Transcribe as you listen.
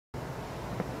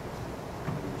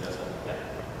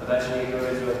eventually grew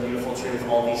into a beautiful tree with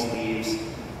all these leaves,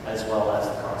 as well as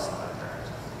the cross in the background.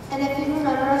 And if you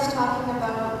remember us talking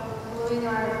about gluing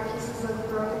our pieces of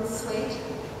broken slate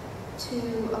to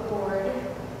a board,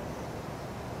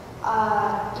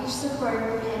 each support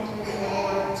group handed an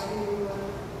award to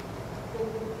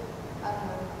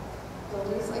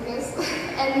builders, I guess,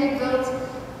 and we built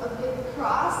a big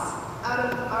cross out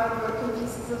of our broken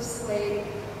pieces of slate,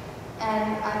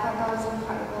 and I thought that was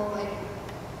incredible. Like,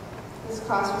 this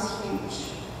cross was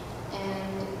huge,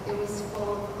 and it was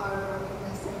full of our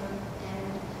brokenness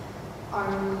and our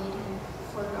need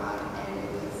for God, and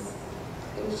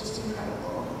it was just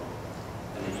incredible.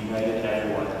 And it united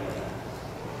everyone.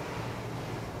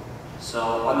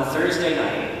 So on the Thursday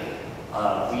night,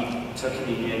 we took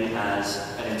communion as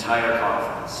an entire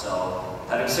conference. So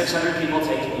having 600 people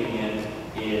take communion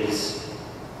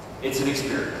it's an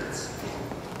experience.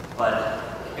 But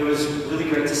it was really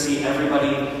great to see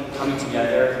everybody coming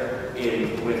together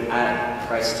at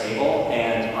Christ's table,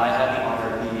 and I had the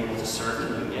honor of being able to serve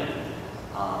communion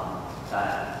on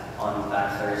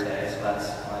that Thursday. So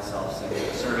that's myself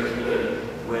serving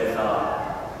communion with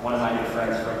one of my new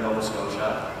friends from Nova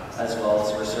Scotia, as well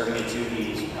as we're serving it to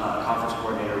the conference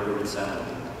coordinator, Reverend.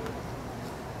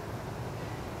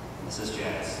 This is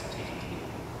Janice taking communion.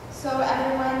 So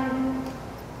everyone,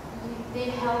 they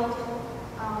held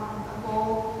a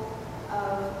bowl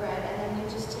of bread, and then you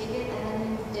just take it, and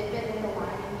then you dip it in the wine,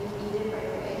 and you eat it right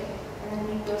away, and then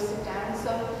you go sit down.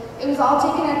 So it was all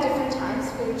taken at different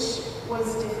times, which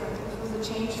was different, which was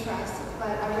a change for us, but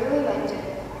I really liked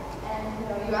it.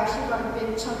 And you actually got a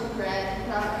big chunk of bread,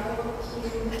 not like a little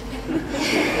cube.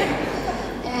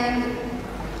 And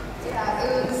yeah,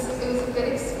 it was a good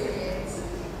experience.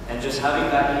 And just having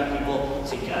that many people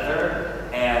together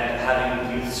and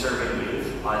having youth serving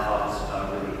youth, I thought was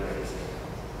really great.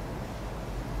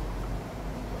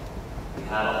 We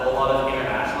had a whole lot of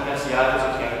international guests. Yeah, it was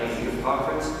a Canadian youth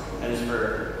conference, and it's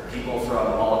for people from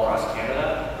all across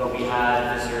Canada. But we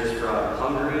had visitors from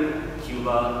Hungary,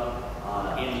 Cuba,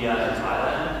 India, and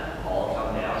Thailand all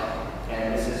come down.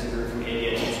 And this is a group from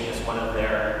India teaching us one of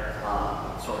their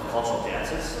sort of cultural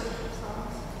dances.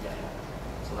 Yeah.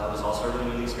 So that was also a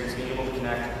really neat experience, being able to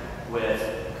connect with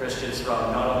Christians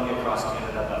from not only across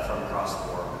Canada, but from across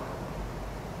the world.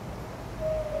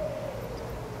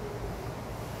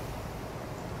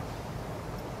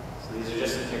 So these are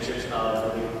just some pictures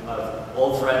of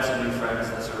old friends and new friends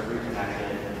that sort of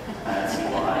reconnected at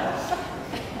CY.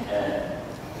 And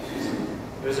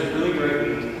it was a really great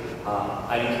week.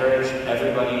 I'd encourage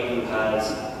everybody who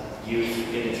has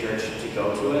youth in the church to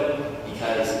go to it,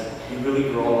 because you really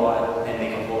grow a lot and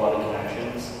make a whole lot of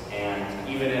connections. And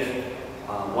even if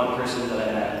one person that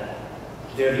I met,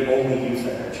 they're the only youth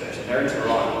at their church, and they're in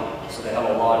Toronto, so they have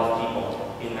a lot of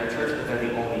people in their church, but they're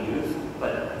the only youth.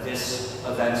 But this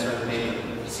event sort of made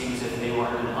it seem as if they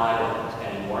weren't an island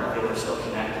anymore. They were still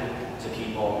connected to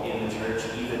people in the church,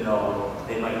 even though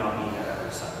they might not be there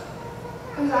every Sunday.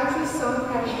 It was actually so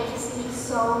incredible to see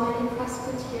so many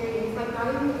Presbyterians, like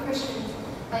not even Christians,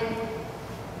 like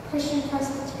Christian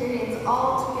Presbyterians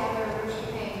all together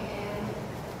worshiping, and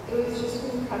it was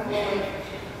just incredible, like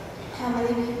how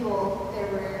many people there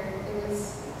were. It was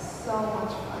so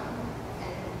much fun,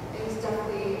 and it was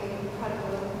definitely an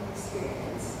incredible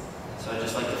experience. So I'd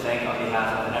just like to thank, on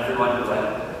behalf of everyone who went,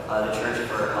 the church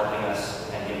for helping us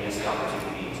and giving us the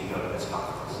opportunity to go to this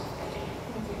conference.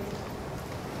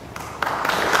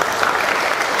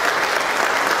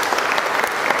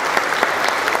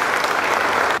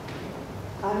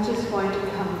 I'm just going to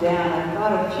come down. I've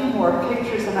got a few more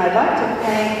pictures, and I'd like to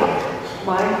thank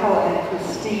Michael and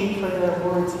Christine for their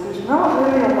words. There's not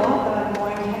really a lot that I'm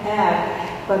going to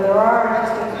add, but there are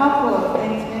just a couple of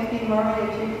things. Maybe, Murray,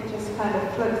 if you could just kind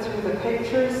of flip through the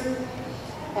pictures.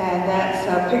 And that's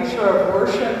a picture of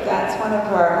worship. That's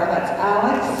that's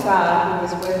Alex,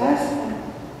 who was with us.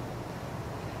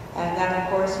 And that, of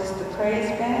course, is the praise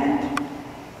band.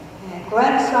 And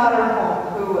Glenn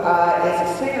Soderholm, who is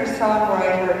a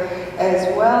singer-songwriter,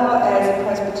 as well as a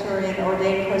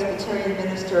ordained Presbyterian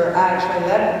minister, actually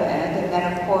led the band. And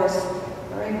then, of course,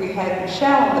 we had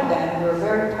Michelle in the band. We were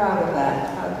very proud of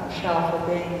that, proud of Michelle for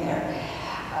being there.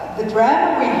 The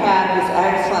drama we had was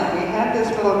excellent. We had this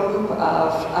little group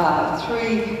of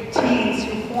 3 teens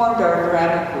who formed our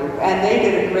drama group, and they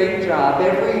did a great job.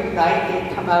 Every night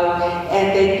they'd come out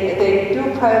and they'd do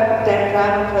a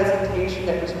drama presentation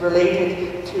that was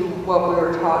related to what we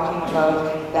were talking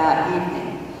about that evening.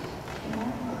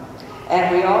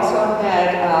 And we also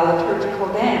had liturgical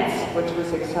dance, which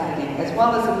was exciting, as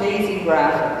well as amazing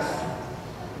graphics.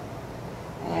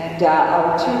 And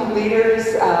our 2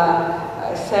 leaders,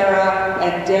 Sarah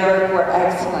and Derek were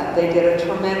excellent. They did a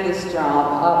tremendous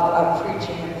job of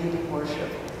preaching and leading worship.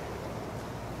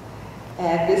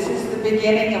 And this is the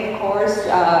beginning, of course.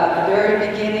 The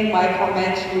very beginning, Michael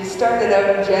mentioned, we started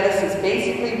out in Genesis.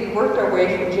 Basically, we worked our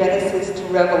way from Genesis to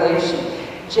Revelation.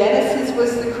 Genesis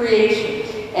was the creation,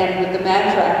 and with the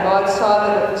mantra, and God saw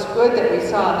that it was good, that we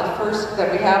saw in the first,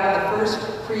 that we have in the first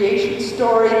creation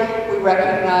story. We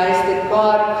recognize that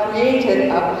God created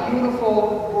a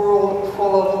beautiful world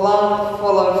full of love,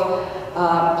 full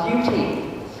of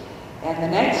beauty. And the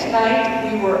next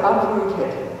night, we were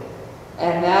uprooted.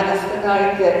 And that is the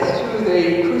night that through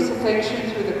the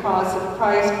crucifixion, through the cross of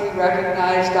Christ, we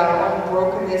recognized our own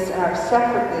brokenness and our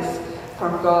separateness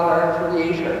from God, our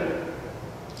Creator.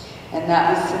 And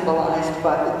that was symbolized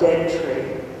by the dead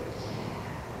tree.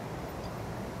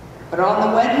 But on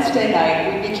the Wednesday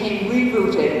night, we became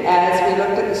rerouted as we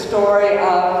looked at the story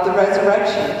of the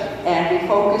resurrection. And we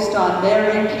focused on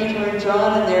Mary, Peter, and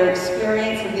John and their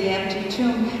experience of the empty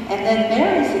tomb. And then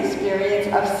Mary's experience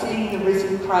of seeing the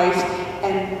risen Christ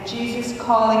and Jesus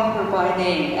calling her by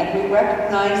name. And we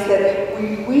recognize that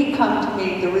we come to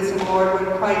meet the risen Lord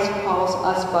when Christ calls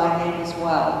us by name as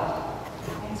well.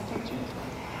 Next picture.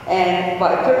 And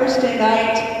by Thursday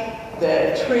night,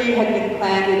 the tree had been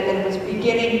planted and was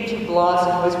beginning to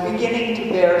blossom, was beginning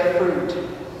to bear fruit.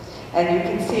 And you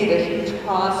can see the huge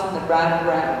cross in the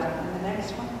background. And the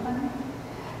next one, honey.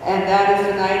 And that is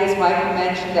the night, as Michael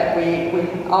mentioned, that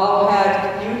we all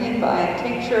had communion by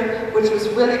tincture, which was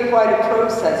really quite a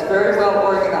process, very well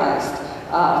organized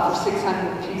for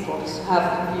 600 people to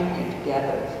have communion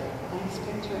together. Next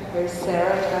picture, here's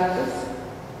Sarah, Travis.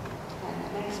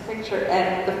 Picture.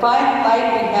 And the final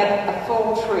night we had a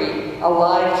full tree, a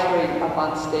live tree up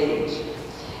on stage.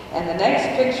 And the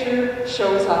next picture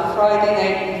shows on Friday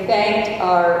night we thanked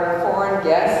our foreign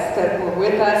guests that were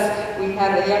with us. We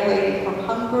had a young lady from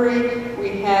Hungary,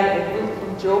 we had a group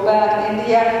from Jobat,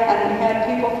 India, and we had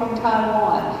people from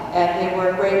Taiwan. And they were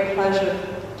a great pleasure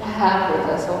to have with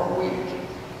us all week.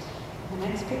 The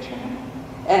next picture.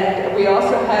 And we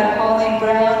also had Pauline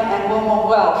Brown and Wilma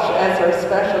Welsh as our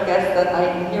special guests that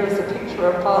night. And here's a picture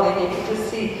of Pauline. You can just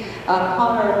see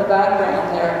Connor in the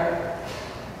background there.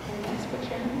 Next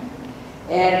picture.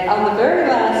 And on the very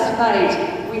last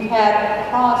night, we had a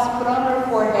cross put on our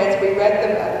foreheads. We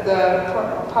read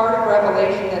the part of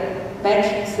Revelation that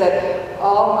mentions that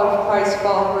all of Christ's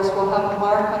followers will have a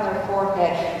mark on their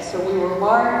forehead. So we were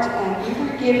marked and we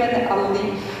were given a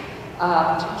leaf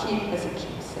to keep as a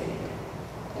keepsake.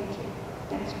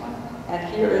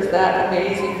 And here is that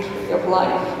amazing tree of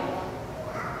life.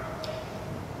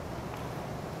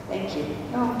 Thank you.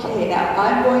 Okay, now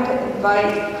I'm going to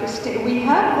invite Christine. We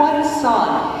have one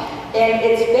song, and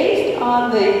it's based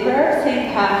on the prayer of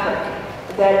St.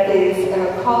 Patrick that is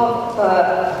called,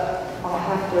 I'll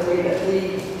have to read it,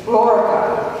 the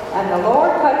Glorica. And the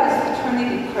Glorica is the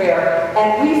Trinity prayer.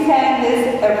 And we sang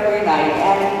this every night.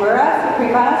 And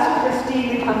we've asked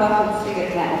Christine to come up and sing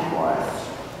it now for us.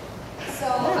 So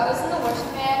I was in the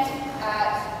worship band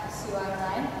at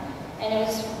CY9, and it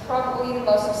was probably the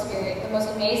most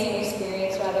amazing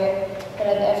experience, rather, that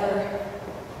I've ever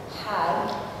had.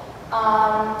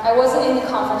 I wasn't in the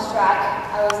conference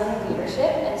track, I was in the leadership,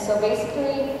 and so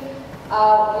basically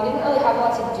we didn't really have a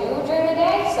lot to do during the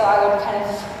day, so I would kind of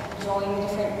join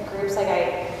different groups, like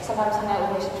I sometimes hung out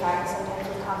with worship track, sometimes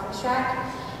with conference track,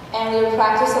 and we would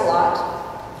practice a lot,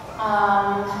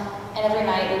 and every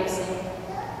night we would sing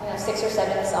 6 or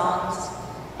 7 songs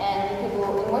and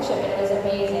people in worship, and it was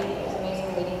amazing. It was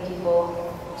amazing leading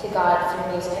people to God through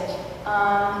music.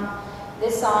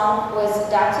 This song was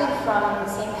adapted from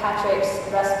St. Patrick's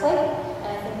breastplate, and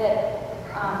I think that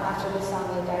after this song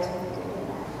you guys will be doing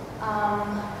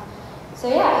that. So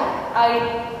yeah,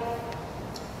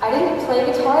 I didn't play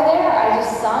guitar there, I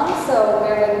just sung, so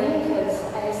bear with me because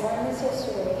I just learned this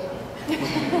yesterday.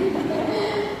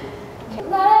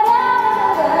 Okay.